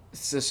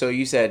so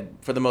you said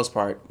for the most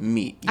part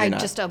meat.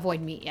 Just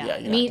avoid meat. Yeah,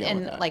 meat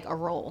and like a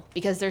roll,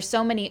 because there's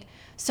so many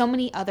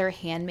other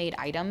handmade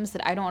items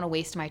that I don't want to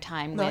waste my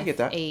time with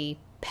a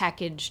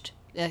packaged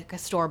like a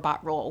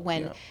store-bought roll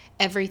when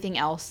everything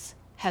else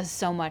has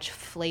so much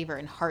flavor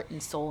and heart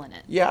and soul in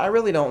it. Yeah, I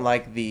really don't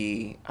like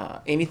the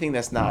anything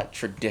that's not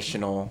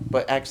traditional.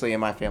 But actually,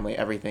 in my family,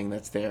 everything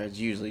that's there is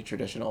usually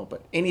traditional.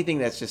 But anything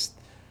that's just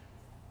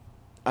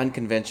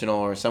unconventional,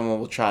 or someone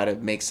will try to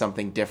make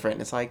something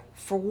different, it's like,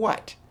 for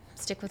what?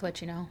 Stick with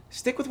what you know.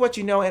 Stick with what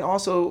you know, and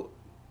also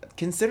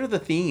consider the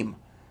theme.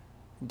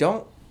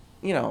 Don't,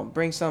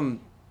 bring some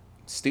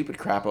stupid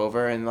crap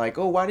over and like,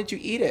 oh, why did you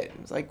eat it?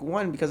 It's like,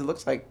 1, because it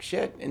looks like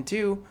shit, and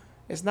 2,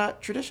 it's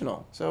not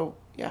traditional. So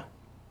yeah,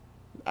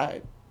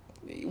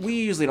 we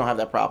usually don't have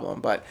that problem,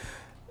 but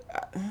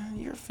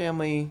your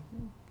family.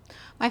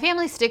 My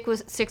family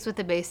sticks with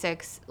the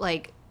basics,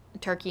 like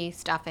turkey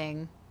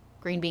stuffing,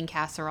 green bean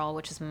casserole,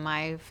 which is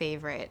my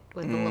favorite,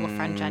 with the little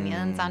French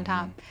onions on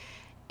top,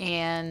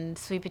 and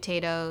sweet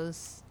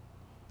potatoes.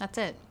 That's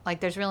it. Like,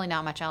 there's really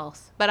not much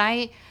else. But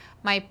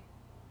my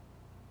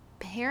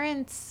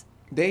parents,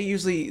 they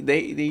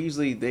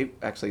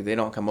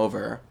don't come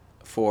over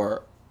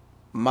for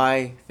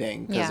my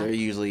thing, because they're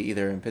usually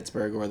either in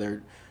Pittsburgh or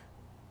they're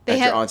at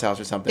your aunt's house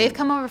or something. They've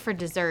come over for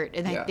dessert,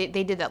 and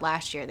they did that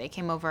last year. They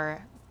came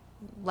over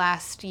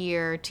last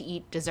year to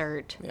eat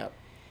dessert. Yeah.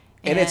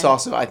 And it's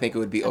also, I think it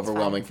would be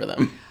overwhelming for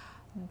them.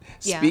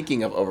 Yeah.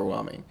 Speaking of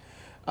overwhelming,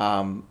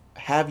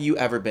 have you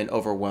ever been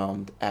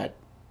overwhelmed at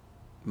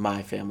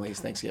my family's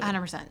Thanksgiving?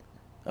 100%.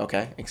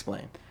 Okay,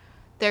 explain.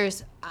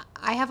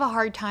 I have a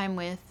hard time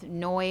with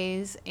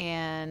noise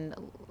and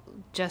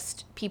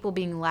just people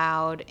being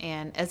loud.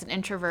 And as an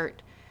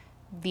introvert,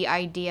 the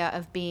idea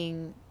of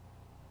being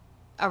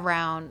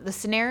around, the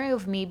scenario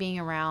of me being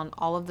around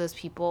all of those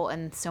people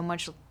and so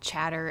much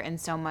chatter and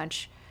so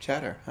much...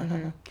 Chatter.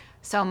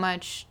 So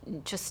much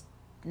just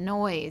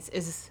noise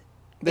is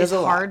There's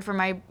a hard lot. for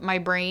my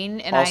brain.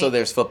 And also,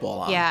 there's football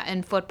on. Yeah,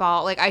 and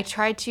football. Like, I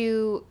try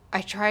to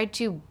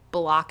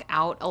block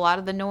out a lot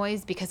of the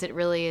noise, because it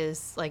really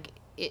is like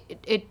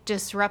it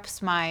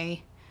disrupts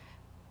my...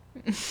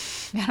 I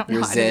don't know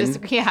Your how zen?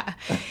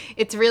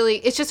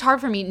 It's just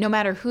hard for me, no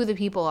matter who the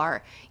people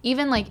are.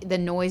 Even like the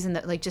noise and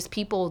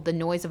the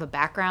noise of a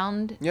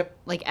background. Yep.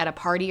 Like at a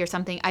party or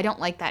something. I don't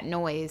like that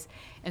noise.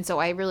 And so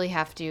I really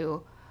have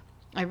to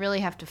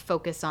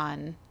focus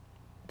on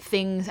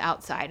things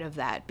outside of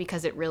that,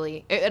 because it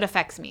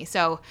affects me.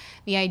 So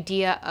the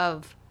idea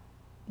of,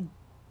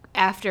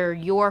 after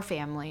your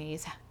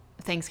family's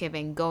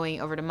Thanksgiving, going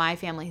over to my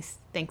family's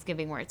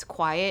Thanksgiving where it's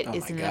quiet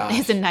is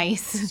a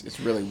nice... It's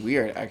really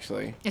weird,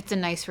 actually. It's a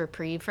nice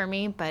reprieve for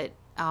me, but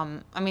I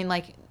mean,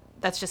 like,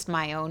 that's just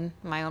my own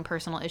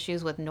personal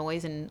issues with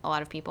noise and a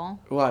lot of people.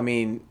 Well, I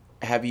mean,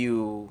 have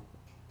you,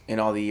 in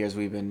all the years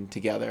we've been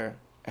together,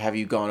 have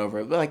you gone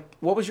over, like,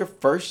 what was your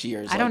first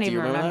year's? I don't do even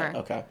you remember. That?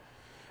 Okay.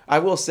 I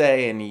will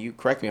say, and you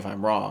correct me if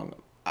I'm wrong,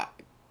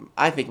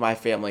 I think my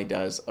family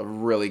does a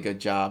really good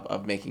job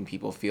of making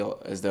people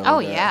feel as though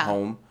they're at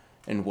home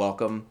and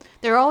welcome.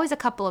 There are always a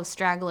couple of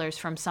stragglers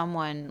from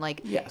someone,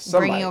 like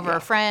bringing over a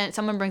friend.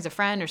 Someone brings a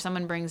friend, or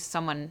someone brings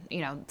someone,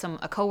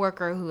 a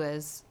coworker who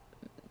is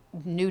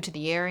new to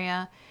the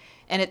area.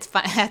 And it's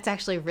fun. That's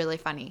actually really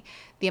funny.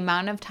 The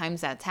amount of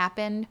times that's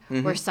happened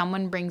where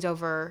someone brings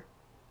over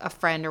a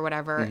friend or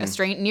whatever,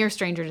 a near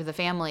stranger to the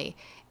family,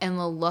 and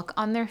the look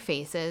on their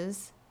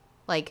faces,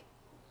 like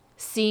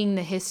seeing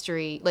the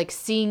history, like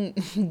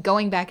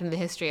going back into the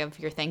history of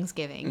your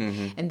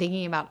Thanksgiving and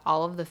thinking about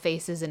all of the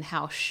faces and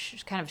how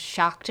kind of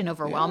shocked and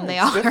overwhelmed they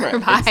are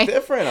different. by, It's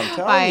different, I'm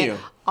telling by you.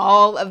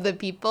 all of the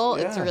people.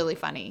 Yeah. It's really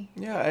funny.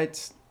 Yeah,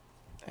 it's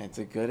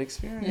a good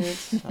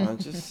experience. I'm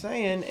just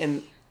saying.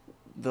 And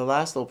the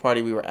last little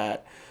party we were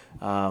at,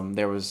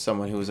 there was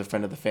someone who was a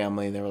friend of the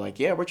family. They were like,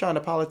 yeah, we're trying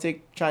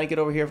to get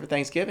over here for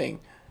Thanksgiving.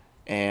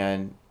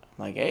 And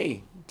I'm like,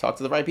 hey, talk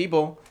to the right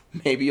people.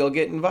 Maybe you'll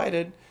get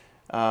invited.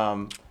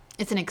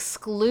 It's an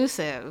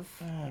exclusive.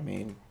 I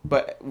mean,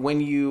 but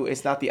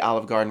it's not the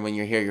Olive Garden when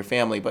you're here, your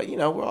family, but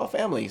we're all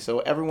family. So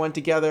everyone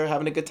together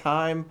having a good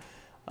time.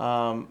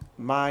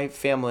 My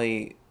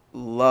family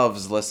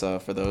loves Lissa,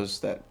 for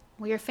those that.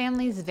 Well, your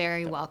family's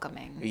very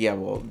welcoming. Yeah,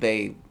 well,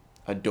 they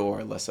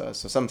adore Lissa.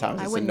 So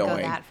sometimes it's annoying. I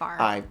wouldn't go that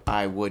far.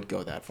 I would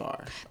go that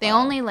far. They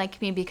only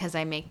like me because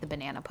I make the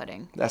banana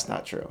pudding. That's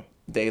not true.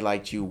 They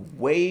liked you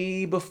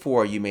way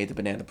before you made the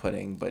banana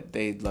pudding, but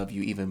they love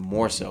you even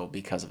more so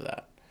because of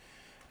that.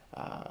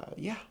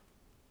 Yeah.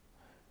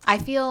 I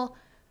feel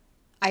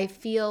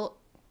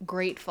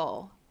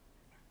grateful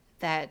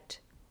that.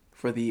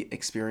 For the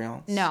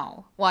experience?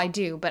 No. Well, I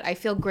do, but I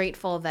feel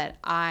grateful that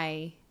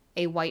a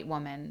white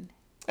woman.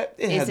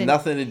 It has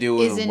nothing to do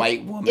with a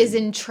white woman. Is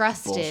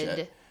entrusted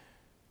bullshit.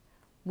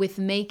 With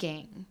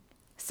making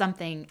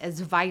something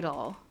as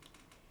vital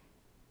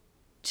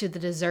to the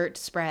dessert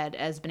spread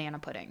as banana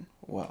pudding.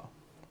 Well,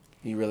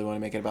 you really want to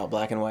make it about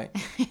black and white?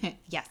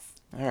 Yes.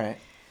 All right.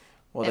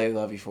 Well, they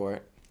love you for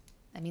it.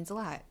 That means a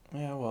lot.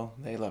 Yeah, well,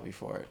 they love you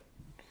for it.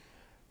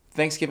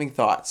 Thanksgiving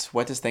thoughts.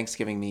 What does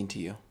Thanksgiving mean to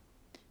you?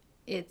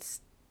 It's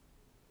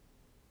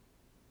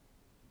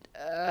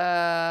great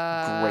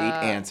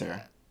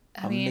answer.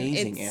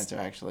 Amazing it's, answer,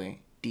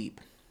 actually.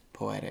 Deep,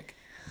 poetic.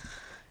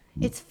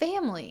 It's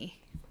family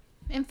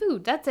and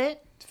food. That's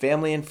it.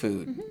 Family and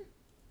food. Mm-hmm.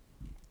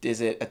 Is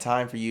it a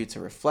time for you to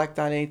reflect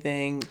on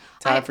anything?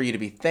 Time for you to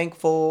be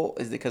thankful?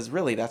 Is it because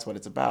really that's what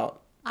it's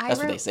about? That's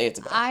what they say it's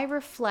about. I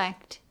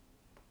reflect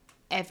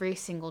every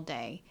single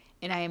day,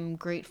 and I am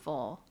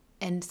grateful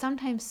and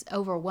sometimes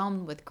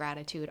overwhelmed with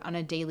gratitude on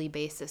a daily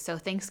basis. So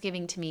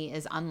Thanksgiving to me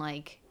is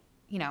unlike,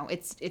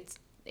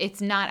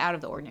 it's not out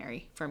of the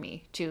ordinary for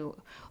me to,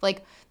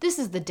 like, this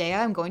is the day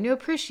I'm going to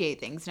appreciate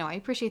things. No, I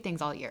appreciate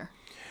things all year,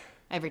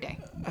 every day.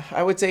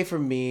 I would say for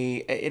me,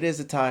 it is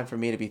a time for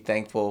me to be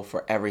thankful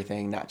for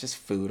everything, not just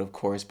food, of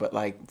course, but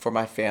like for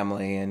my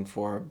family and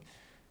for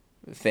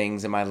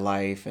things in my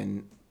life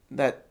and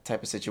that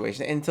type of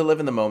situation, and to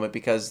live in the moment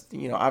because,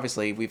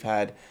 obviously we've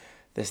had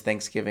this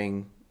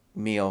Thanksgiving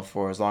meal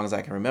for as long as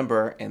I can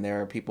remember, and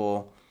there are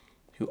people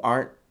who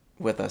aren't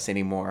with us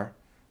anymore,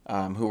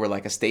 who were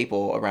like a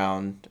staple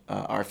around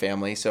our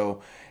family.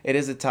 So it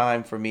is a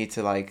time for me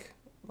to like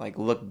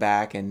look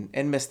back and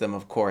miss them,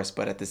 of course,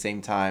 but at the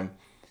same time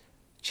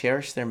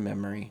cherish their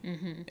memory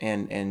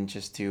and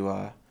just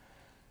to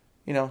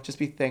just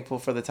be thankful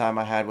for the time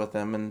I had with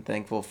them and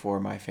thankful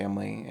for my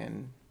family.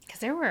 And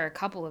because there were a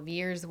couple of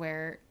years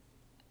where,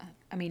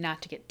 I mean,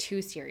 not to get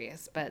too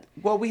serious, but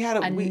we had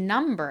a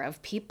number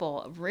of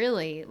people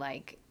really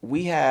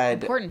we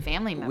had important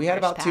family members. We had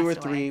about 2 or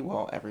 3. Away.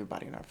 Well,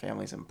 everybody in our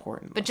family is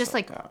important. But just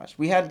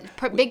we had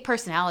big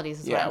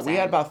personalities. Is what I'm saying. We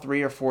had about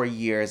 3 or 4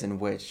 years in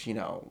which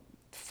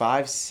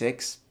 5,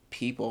 6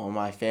 people in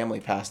my family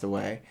passed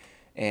away,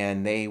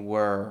 and they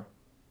were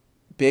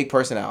big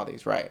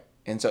personalities, right?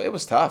 And so it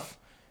was tough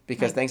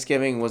because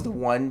Thanksgiving was the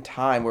one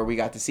time where we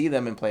got to see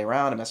them and play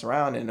around and mess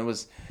around, and it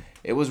was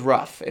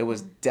rough. It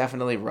was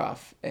definitely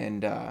rough.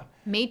 And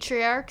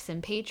matriarchs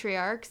and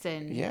patriarchs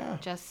and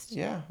that's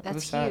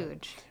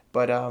huge.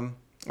 But I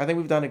think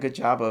we've done a good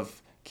job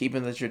of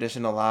keeping the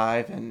tradition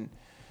alive and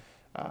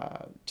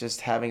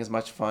just having as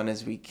much fun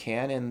as we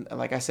can. And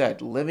like I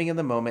said, living in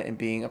the moment and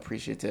being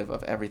appreciative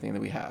of everything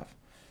that we have.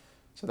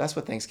 So that's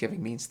what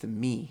Thanksgiving means to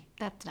me.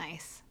 That's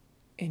nice.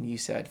 And you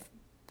said?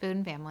 Food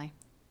and family.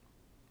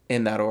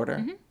 In that order?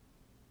 Mm-hmm.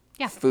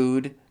 Yeah.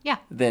 Food, yeah,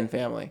 then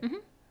family. Mm-hmm.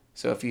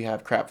 So if you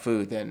have crap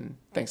food, then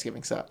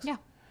Thanksgiving sucks. Yeah.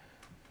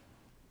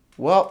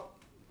 Well,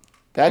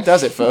 that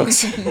does it,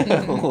 folks.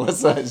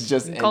 Melissa has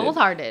just ended.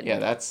 Cold-hearted. Yeah,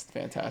 that's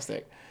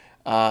fantastic.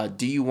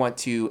 Do you want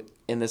to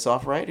end this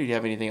off right, or do you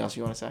have anything else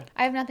you want to say?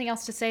 I have nothing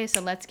else to say, so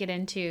let's get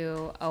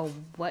into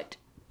what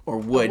or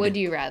would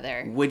you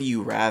rather. Would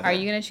you rather? Are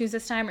you going to choose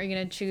this time, or are you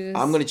going to choose?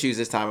 I'm going to choose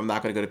this time. I'm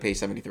not going to go to page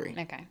 73.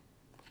 Okay.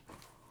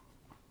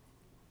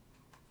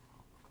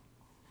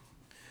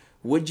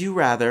 Would you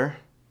rather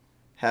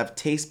have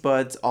taste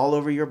buds all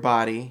over your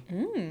body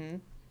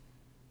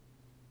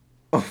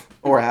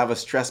or have a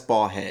stress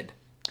ball head?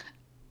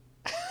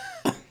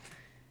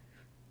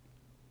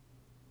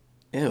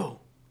 Ew.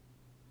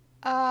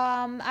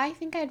 I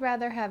think I'd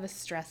rather have a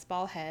stress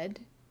ball head.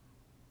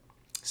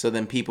 So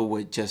then people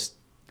would just...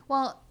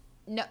 Well,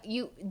 no,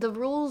 the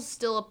rules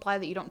still apply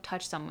that you don't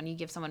touch someone, you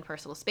give someone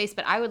personal space,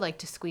 but I would like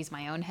to squeeze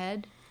my own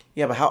head.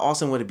 Yeah, but how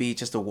awesome would it be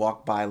just to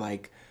walk by,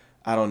 like,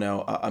 I don't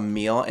know, a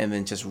meal and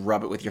then just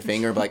rub it with your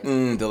finger and be like,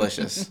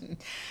 delicious.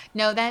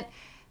 No, that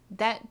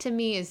to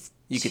me is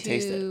you could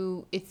taste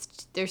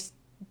it. There's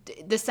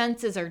the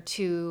senses are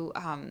too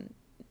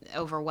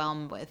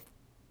overwhelmed with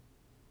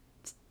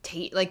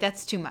like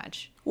that's too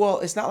much. Well,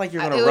 it's not like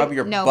you're going to rub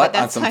your butt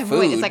on some food.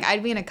 Point. It's like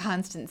I'd be in a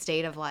constant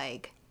state of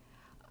like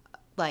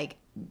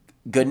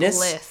goodness.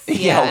 Bliss.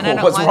 Yeah, and I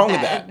don't what's want wrong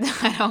that.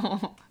 with that? I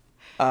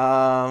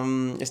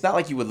don't. It's not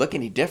like you would look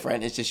any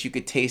different. It's just you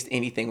could taste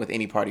anything with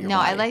any part of your No,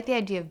 body. I like the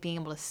idea of being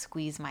able to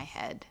squeeze my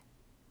head.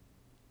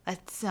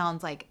 That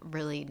sounds like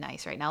really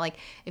nice right now. Like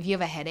if you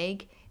have a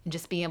headache and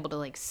just being able to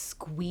like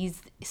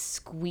squeeze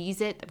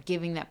it,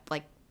 giving that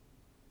like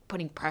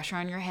putting pressure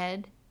on your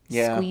head.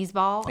 Yeah. Squeeze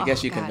ball. I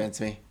guess you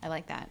convinced me. I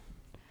like that.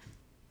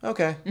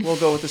 Okay, we'll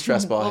go with the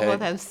stress ball head. We'll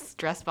both have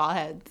stress ball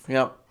heads.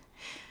 Yep.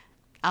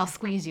 I'll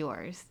squeeze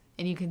yours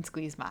and you can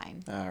squeeze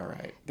mine. All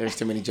right. There's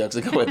too many jokes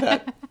to go with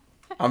that.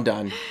 I'm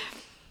done.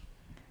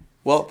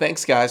 Well,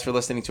 thanks, guys, for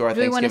listening to our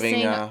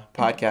Thanksgiving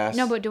podcast.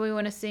 No, but do we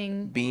want to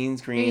sing?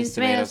 Beans, greens,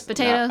 tomatoes.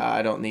 Potatoes. No,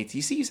 I don't need to.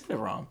 You see, you said it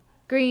wrong.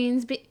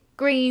 Greens, beans,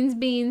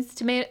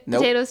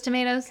 potatoes,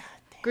 tomatoes.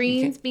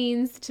 Greens,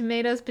 beans,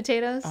 tomatoes,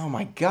 potatoes. Oh,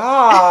 my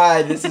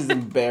God. This is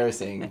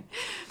embarrassing.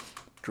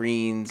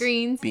 Greens,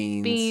 beans,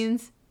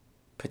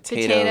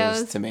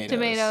 potatoes,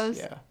 tomatoes.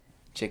 Yeah.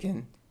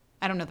 Chicken.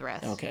 I don't know the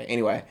rest. Okay.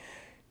 Anyway,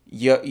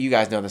 you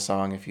guys know the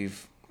song if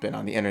you've been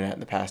on the internet in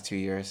the past 2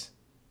 years.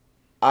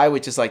 I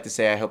would just like to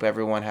say I hope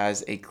everyone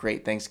has a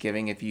great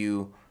Thanksgiving. If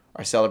you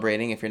are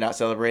celebrating, if you're not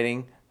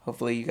celebrating,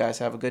 hopefully you guys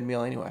have a good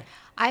meal anyway.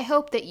 I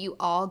hope that you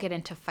all get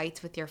into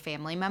fights with your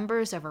family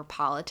members over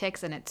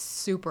politics and it's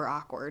super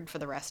awkward for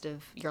the rest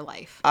of your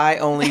life. I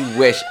only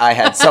wish I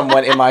had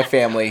someone in my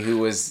family who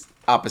was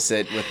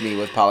opposite with me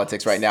with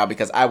politics right now,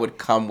 because I would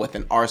come with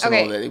an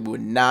arsenal that it would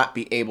not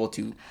be able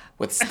to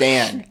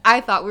withstand.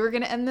 I thought we were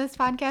going to end this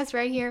podcast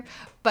right here,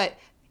 but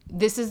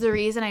this is the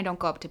reason I don't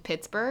go up to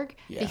Pittsburgh,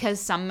 because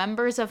some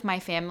members of my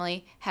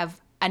family have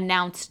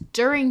announced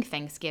during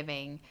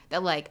Thanksgiving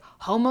that like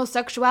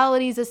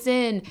homosexuality is a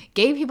sin,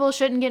 gay people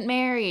shouldn't get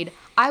married.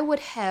 I would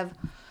have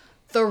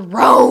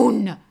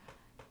thrown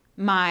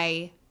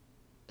my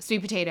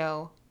sweet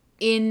potato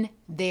in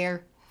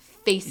their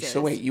faces.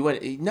 So wait,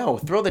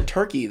 throw the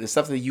turkey, the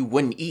stuff that you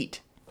wouldn't eat.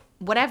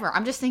 Whatever.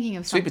 I'm just thinking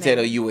of sweet something.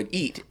 potato you would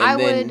eat. I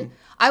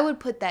would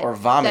put that, or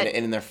vomit it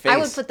in their face. I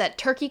would put that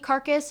turkey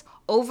carcass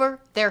over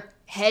their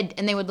head,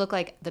 and they would look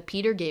like the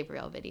Peter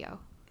Gabriel video.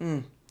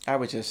 I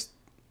would just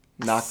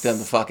knock them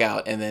the fuck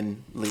out and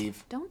then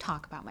leave. Don't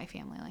talk about my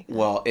family like that.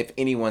 Well, if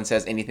anyone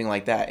says anything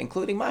like that,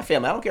 including my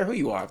family, I don't care who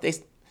you are.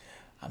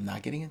 I'm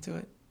not getting into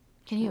it.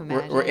 Can you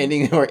imagine? We're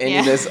ending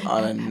this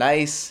on a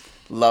nice,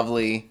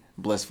 lovely,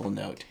 blissful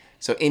note.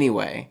 So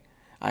anyway,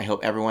 I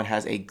hope everyone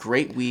has a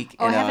great week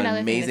and an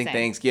amazing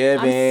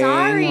Thanksgiving. I'm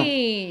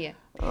sorry.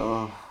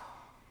 Oh.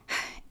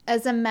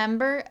 As a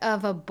member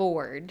of a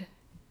board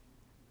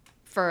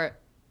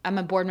I'm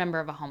a board member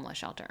of a homeless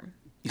shelter.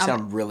 You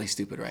sound really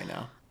stupid right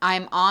now.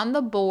 I'm on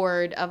the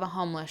board of a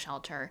homeless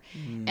shelter.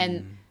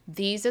 And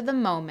these are the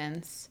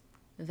moments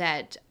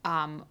that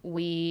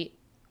we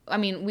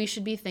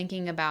should be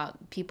thinking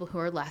about people who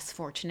are less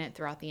fortunate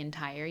throughout the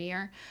entire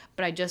year.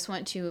 But I just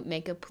want to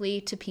make a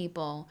plea to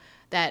people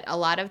that a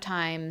lot of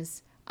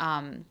times,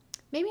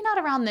 maybe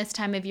not around this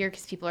time of year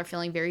because people are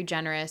feeling very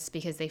generous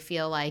because they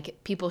feel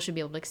like people should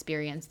be able to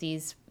experience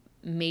these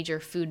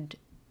major food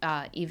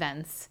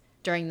events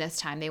during this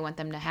time. They want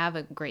them to have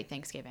a great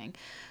Thanksgiving.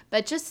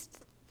 But just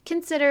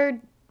consider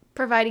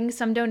providing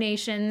some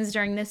donations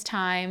during this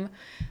time,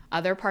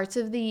 other parts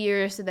of the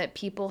year, so that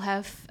people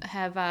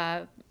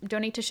have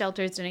donate to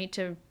shelters, donate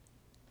to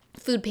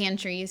food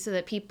pantries, so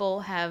that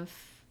people have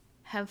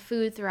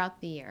food throughout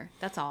the year.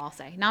 That's all I'll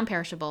say.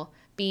 Non-perishable.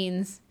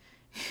 Beans,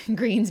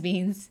 greens,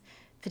 beans,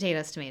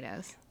 potatoes,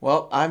 tomatoes.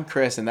 Well, I'm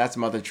Chris, and that's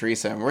Mother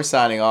Teresa, and we're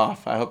signing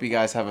off. I hope you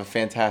guys have a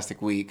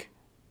fantastic week.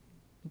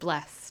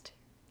 Blessed.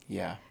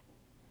 Yeah.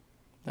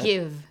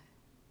 Give.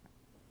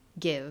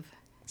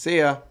 See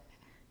ya.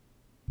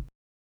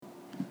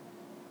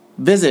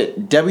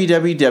 Visit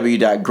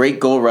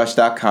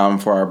www.greatgoalrush.com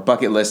for our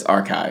bucket list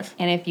archive.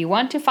 And if you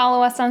want to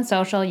follow us on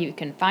social, you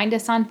can find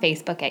us on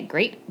Facebook at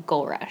Great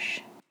Goal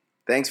Rush.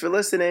 Thanks for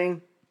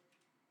listening.